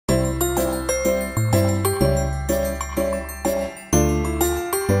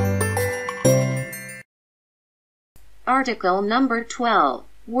Article number 12.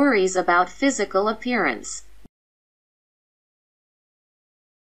 Worries about physical appearance.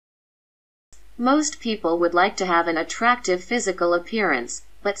 Most people would like to have an attractive physical appearance,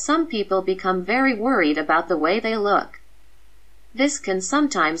 but some people become very worried about the way they look. This can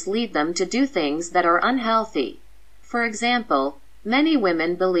sometimes lead them to do things that are unhealthy. For example, many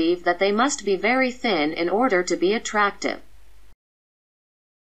women believe that they must be very thin in order to be attractive.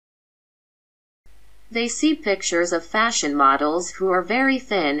 They see pictures of fashion models who are very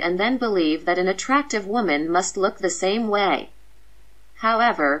thin and then believe that an attractive woman must look the same way.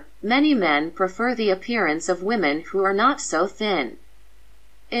 However, many men prefer the appearance of women who are not so thin.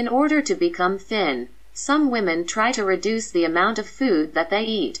 In order to become thin, some women try to reduce the amount of food that they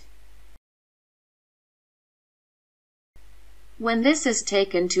eat. When this is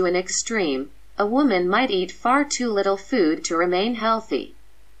taken to an extreme, a woman might eat far too little food to remain healthy.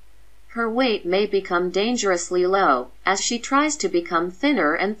 Her weight may become dangerously low, as she tries to become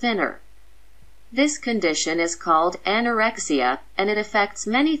thinner and thinner. This condition is called anorexia, and it affects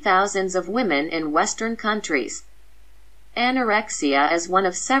many thousands of women in Western countries. Anorexia is one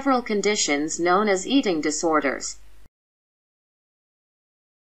of several conditions known as eating disorders.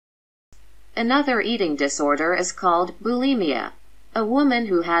 Another eating disorder is called bulimia. A woman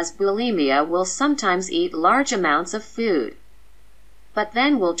who has bulimia will sometimes eat large amounts of food, but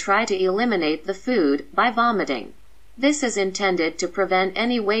then will try to eliminate the food by vomiting. This is intended to prevent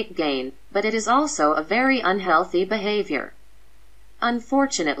any weight gain, but it is also a very unhealthy behavior.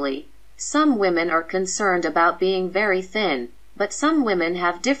 Unfortunately, some women are concerned about being very thin, but some women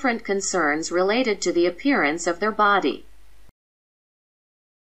have different concerns related to the appearance of their body.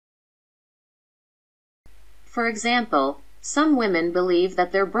 For example, some women believe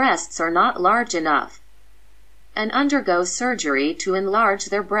that their breasts are not large enough and undergo surgery to enlarge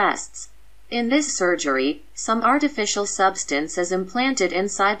their breasts. In this surgery, some artificial substance is implanted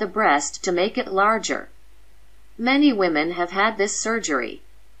inside the breast to make it larger. Many women have had this surgery,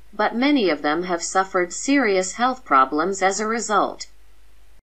 but many of them have suffered serious health problems as a result.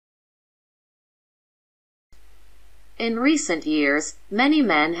 In recent years, many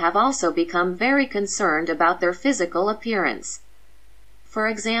men have also become very concerned about their physical appearance. For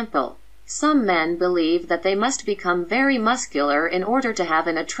example, some men believe that they must become very muscular in order to have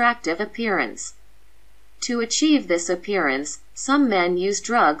an attractive appearance. To achieve this appearance, some men use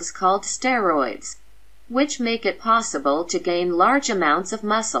drugs called steroids, which make it possible to gain large amounts of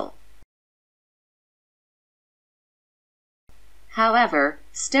muscle. However,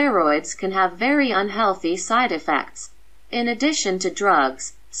 steroids can have very unhealthy side effects. In addition to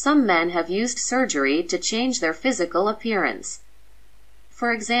drugs, some men have used surgery to change their physical appearance.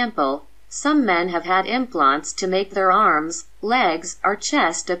 For example, some men have had implants to make their arms, legs, or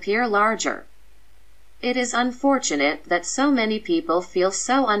chest appear larger. It is unfortunate that so many people feel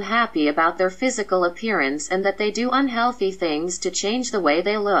so unhappy about their physical appearance and that they do unhealthy things to change the way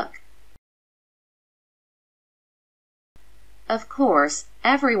they look. Of course,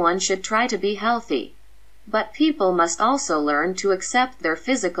 everyone should try to be healthy, but people must also learn to accept their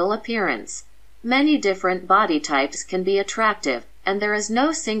physical appearance. Many different body types can be attractive, and there is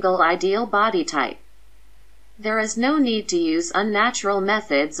no single ideal body type. There is no need to use unnatural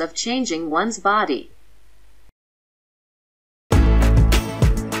methods of changing one's body.